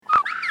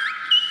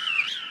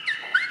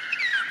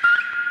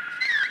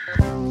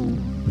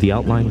The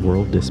Outline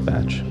World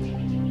Dispatch.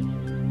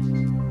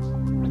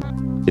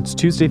 It's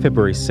Tuesday,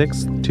 February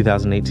 6th,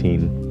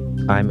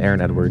 2018. I'm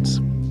Aaron Edwards.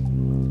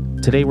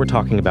 Today we're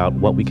talking about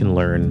what we can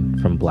learn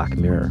from Black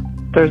Mirror.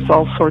 There's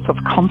all sorts of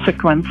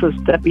consequences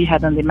that we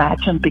hadn't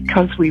imagined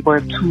because we were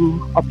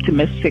too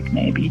optimistic,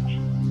 maybe.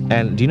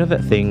 And do you know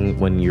that thing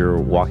when you're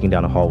walking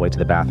down a hallway to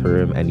the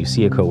bathroom and you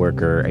see a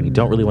coworker and you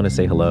don't really want to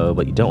say hello,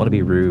 but you don't want to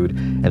be rude,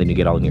 and then you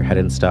get all in your head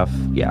and stuff?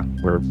 Yeah,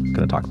 we're going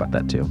to talk about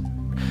that too.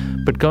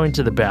 But going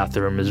to the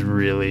bathroom is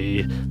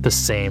really the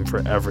same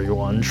for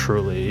everyone,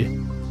 truly.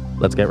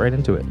 Let's get right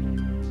into it.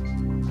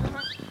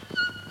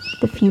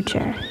 The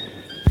future.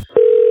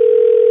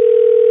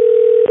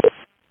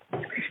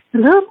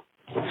 Hello?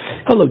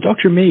 Hello,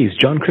 Dr. Mays.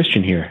 Jon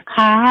Christian here.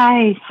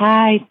 Hi.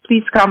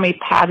 Please call me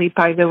Patty,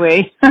 by the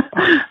way.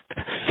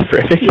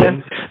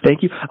 Yes.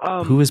 Thank you.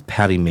 Who is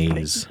Patty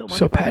Mays?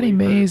 So Patty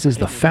Mays is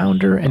the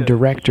founder and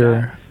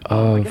director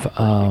of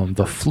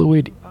the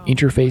Fluid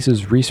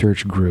Interfaces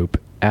Research Group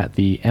at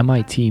the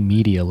MIT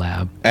Media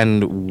Lab.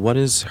 And what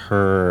is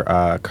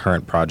her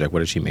current project?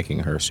 What is she making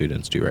her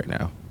students do right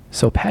now?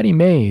 So Patty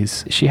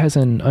Mays, she has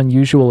an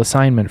unusual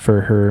assignment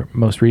for her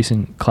most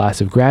recent class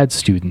of grad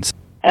students.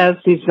 As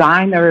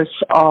designers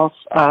of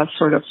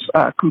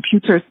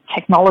computer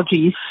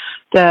technology,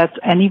 that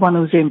anyone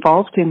who's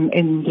involved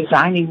in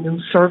designing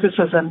new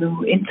services and new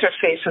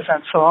interfaces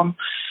and so on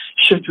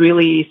should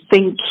really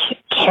think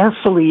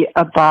carefully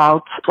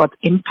about what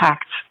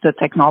impact the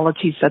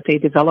technologies that they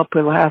develop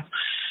will have.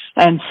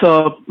 And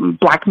so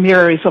Black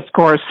Mirror is, of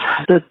course,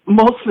 the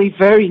mostly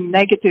very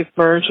negative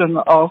version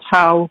of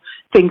how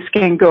things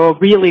can go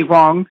really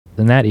wrong.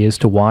 And that is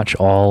to watch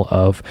all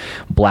of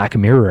Black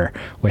Mirror,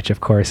 which,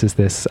 of course, is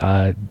this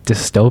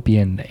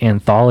dystopian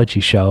anthology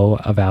show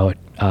about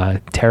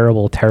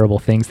terrible, terrible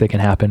things that can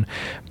happen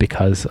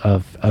because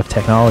of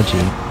technology.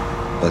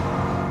 But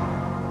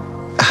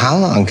how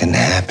long can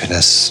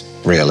happiness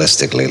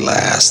realistically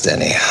last,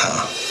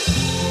 anyhow?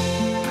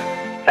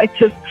 I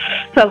just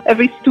tell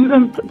every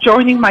student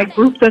joining my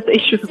group that they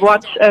should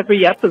watch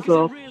every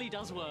episode.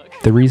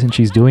 The reason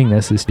she's doing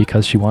this is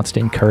because she wants to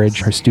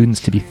encourage her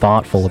students to be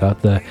thoughtful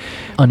about the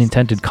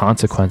unintended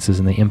consequences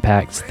and the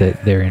impacts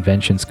that their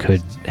inventions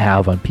could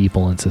have on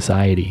people and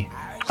society.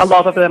 A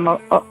lot of them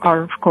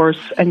are of course,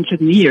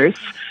 engineers.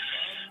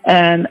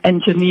 And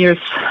engineers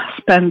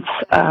spend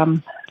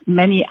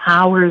many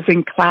hours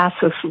in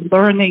classes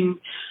learning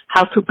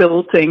how to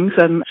build things,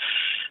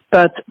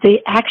 but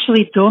they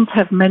actually don't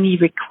have many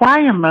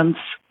requirements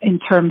in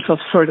terms of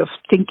sort of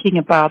thinking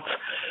about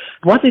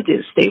what it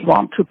is they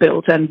want to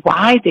build and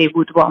why they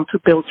would want to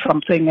build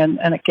something, and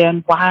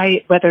again,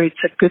 whether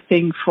it's a good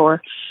thing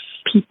for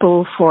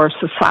people, for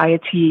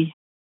society.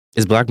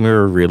 Is Black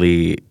Mirror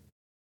really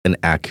an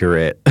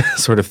accurate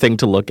sort of thing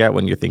to look at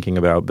when you're thinking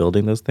about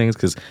building those things?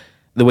 Because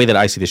the way that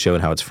I see the show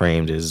and how it's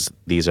framed is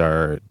these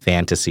are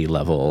fantasy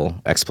level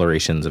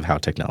explorations of how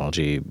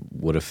technology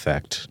would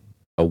affect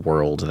a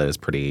world that is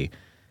pretty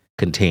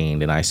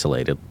contained and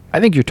isolated. I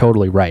think you're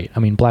totally right. I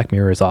mean, Black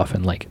Mirror is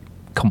often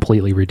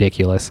completely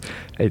ridiculous,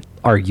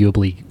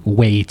 arguably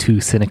way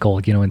too cynical,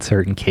 in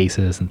certain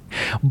cases.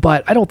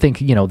 But I don't think,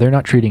 they're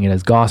not treating it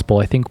as gospel.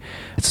 I think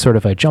it's sort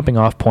of a jumping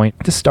off point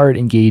to start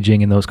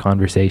engaging in those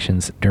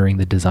conversations during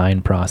the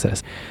design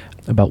process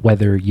about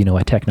whether,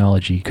 a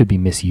technology could be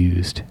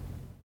misused.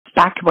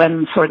 Back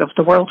when sort of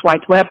the World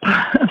Wide Web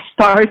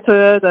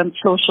started and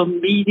social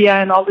media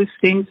and all these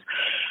things,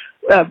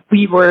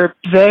 we were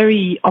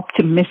very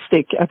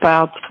optimistic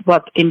about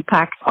what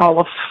impact all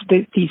of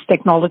these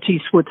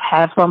technologies would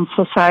have on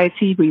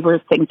society. We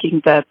were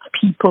thinking that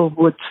people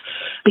would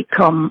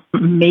become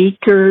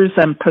makers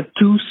and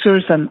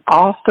producers and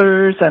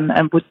authors and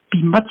would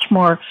be much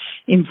more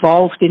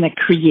involved in a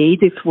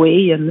creative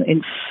way.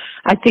 And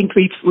I think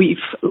we've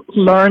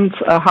learned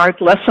a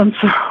hard lesson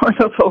sort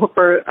of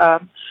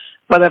over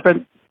whatever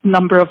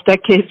number of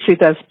decades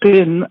it has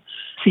been,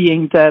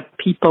 seeing that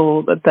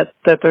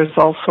that there's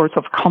all sorts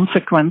of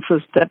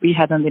consequences that we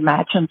hadn't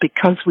imagined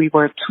because we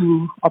were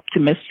too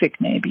optimistic,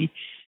 maybe.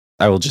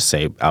 I will just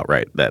say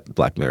outright that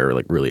Black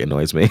Mirror really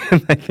annoys me.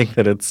 I think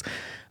that it's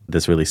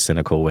this really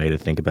cynical way to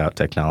think about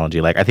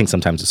technology. I think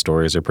sometimes the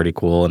stories are pretty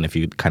cool, and if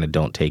you kind of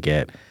don't take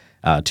it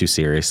too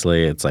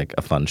seriously, it's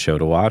a fun show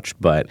to watch.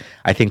 But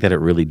I think that it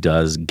really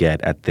does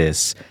get at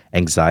this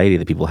anxiety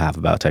that people have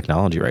about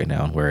technology right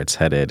now and where it's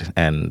headed.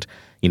 And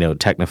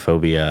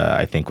technophobia,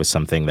 I think, was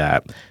something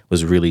that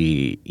was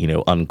really,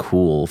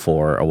 uncool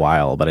for a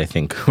while. But I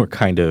think we're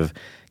kind of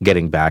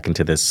getting back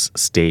into this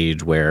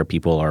stage where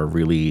people are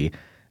really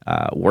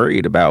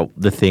worried about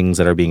the things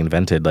that are being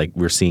invented.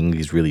 We're seeing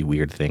these really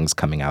weird things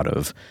coming out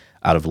of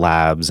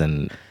labs.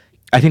 And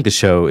I think the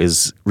show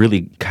is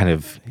really kind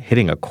of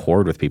hitting a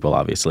chord with people,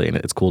 obviously. And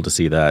it's cool to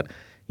see that,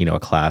 a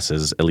class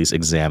is at least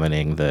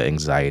examining the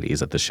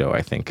anxieties that the show,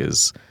 I think,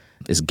 is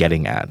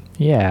getting at.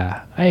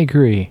 Yeah, I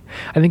agree.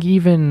 I think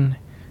even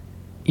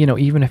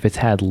if it's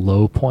had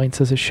low points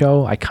as a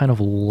show, I kind of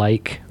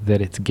like that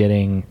it's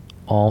getting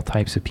all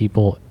types of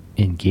people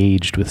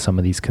engaged with some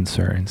of these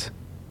concerns.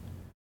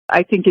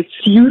 I think it's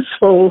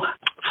useful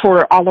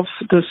for all of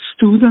the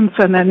students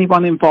and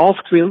anyone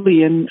involved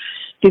really in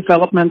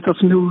development of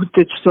new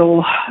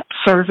digital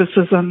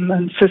services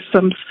and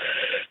systems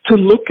to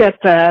look at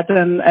that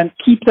and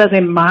keep that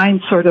in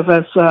mind sort of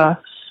as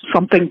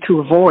something to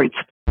avoid.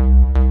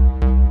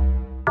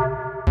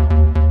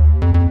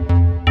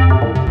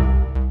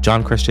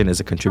 Jon Christian is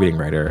a contributing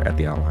writer at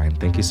The Outline.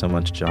 Thank you so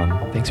much,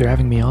 Jon. Thanks for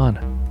having me on.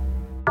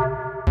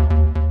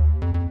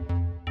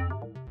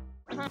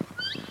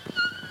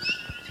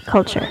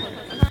 Culture.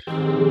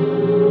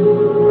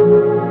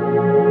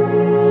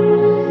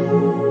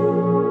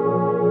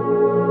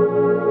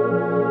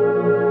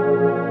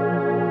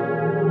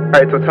 All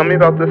right, so tell me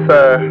about this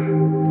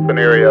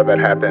scenario that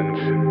happens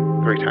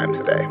 3 times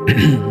a day.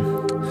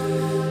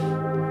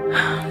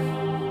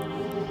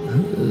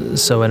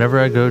 So whenever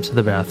I go to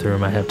the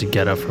bathroom, I have to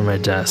get up from my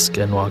desk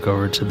and walk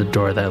over to the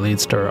door that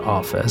leads to our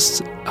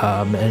office.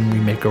 And we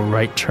make a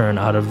right turn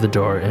out of the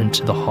door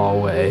into the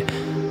hallway,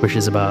 which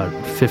is about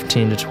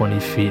 15 to 20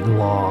 feet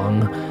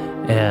long.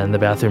 And the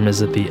bathroom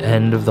is at the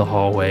end of the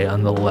hallway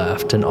on the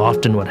left. And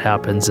often what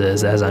happens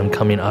is, as I'm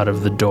coming out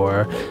of the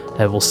door,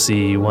 I will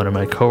see one of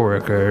my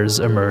coworkers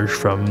emerge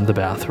from the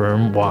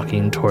bathroom,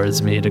 walking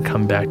towards me to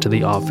come back to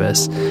the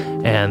office.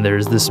 And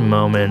there's this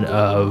moment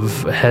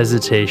of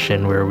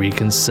hesitation where we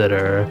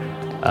consider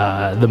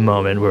the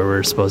moment where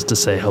we're supposed to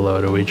say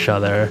hello to each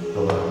other.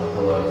 Hello.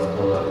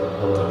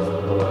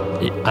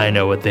 I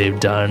know what they've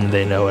done.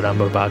 They know what I'm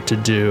about to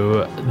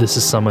do. This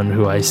is someone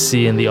who I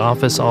see in the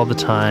office all the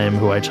time,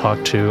 who I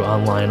talk to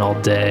online all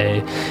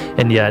day.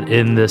 And yet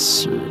in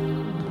this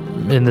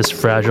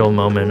fragile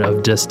moment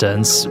of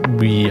distance,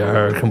 we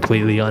are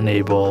completely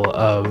unable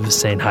of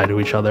saying hi to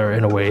each other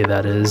in a way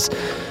that is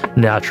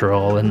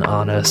natural and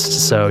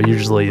honest. So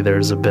usually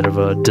there's a bit of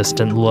a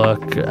distant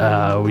look.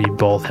 We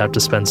both have to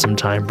spend some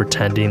time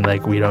pretending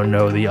like we don't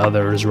know the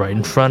other is right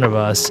in front of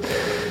us.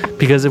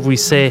 Because if we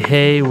say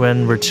hey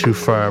when we're too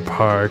far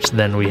apart,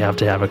 then we have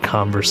to have a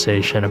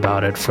conversation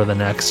about it for the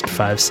next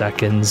 5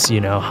 seconds.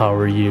 You know, how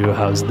are you?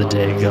 How's the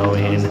day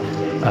going?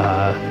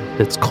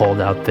 It's cold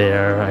out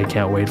there. I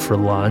can't wait for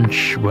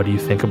lunch. What do you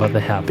think about the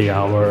happy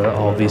hour?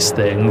 All these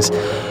things.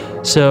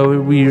 So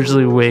we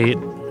usually wait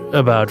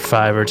about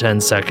 5 or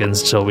 10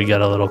 seconds till we get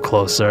a little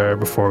closer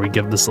before we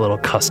give this little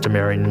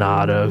customary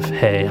nod of,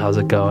 hey, how's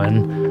it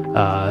going?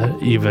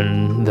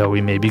 Even though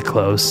we may be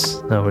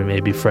close, though we may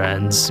be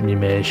friends, we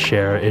may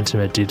share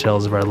intimate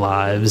details of our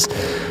lives.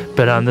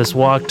 But on this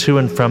walk to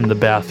and from the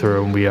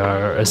bathroom, we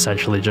are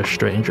essentially just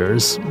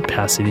strangers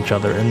passing each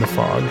other in the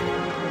fog.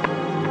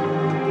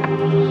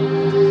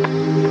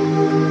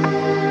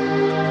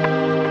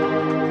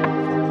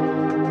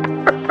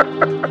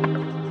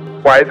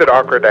 Why is it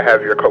awkward to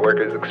have your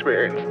coworkers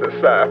experience this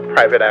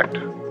private act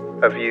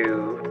of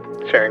you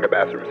sharing a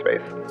bathroom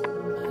space?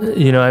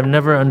 You know, I've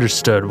never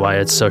understood why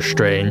it's so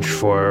strange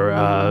for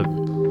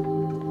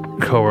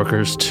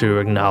coworkers to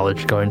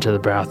acknowledge going to the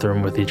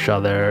bathroom with each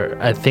other.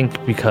 I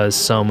think because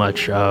so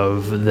much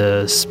of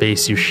the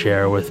space you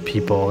share with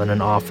people in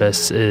an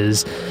office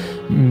is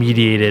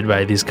mediated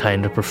by these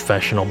kind of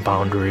professional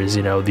boundaries.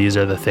 You know, these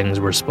are the things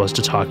we're supposed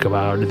to talk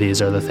about.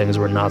 These are the things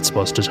we're not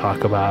supposed to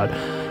talk about.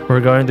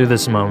 We're going through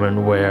this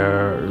moment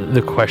where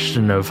the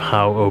question of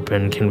how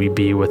open can we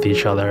be with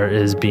each other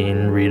is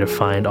being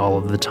redefined all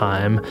of the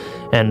time.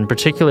 And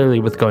particularly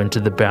with going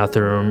to the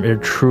bathroom,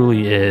 it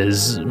truly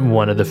is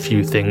one of the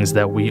few things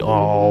that we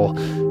all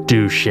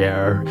do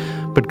share.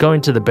 But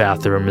going to the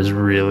bathroom is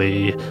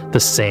really the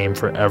same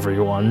for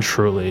everyone,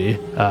 truly.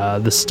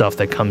 The stuff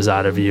that comes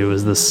out of you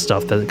is the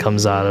stuff that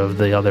comes out of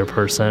the other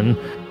person.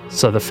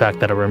 So the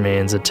fact that it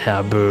remains a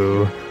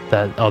taboo,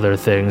 that other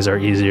things are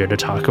easier to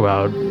talk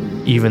about,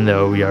 even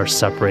though we are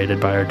separated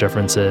by our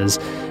differences,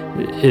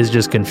 is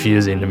just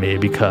confusing to me,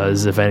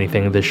 because if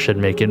anything, this should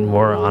make it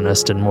more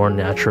honest and more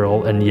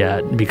natural. And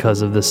yet,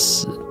 because of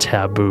this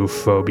taboo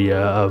phobia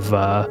of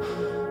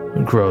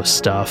gross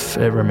stuff,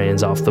 it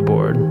remains off the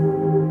board.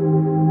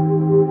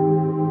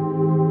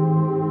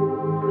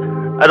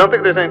 I don't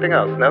think there's anything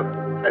else. No,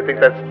 I think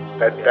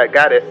that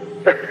got it.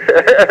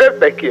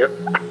 Thank you.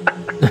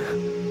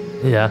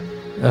 Yeah.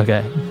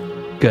 Okay.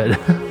 Good.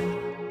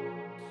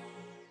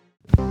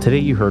 Today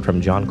you heard from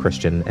Jon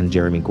Christian and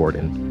Jeremy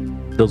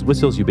Gordon. Those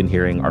whistles you've been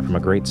hearing are from a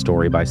great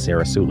story by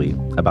Sarah Souli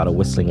about a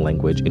whistling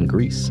language in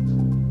Greece.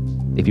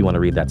 If you want to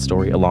read that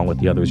story along with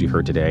the others you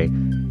heard today,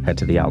 head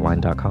to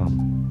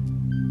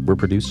theoutline.com. We're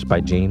produced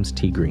by James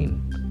T. Green.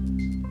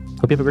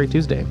 Hope you have a great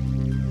Tuesday.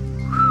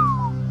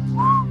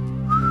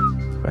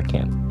 I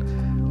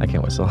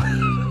can't whistle.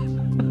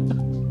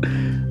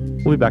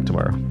 We'll be back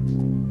tomorrow.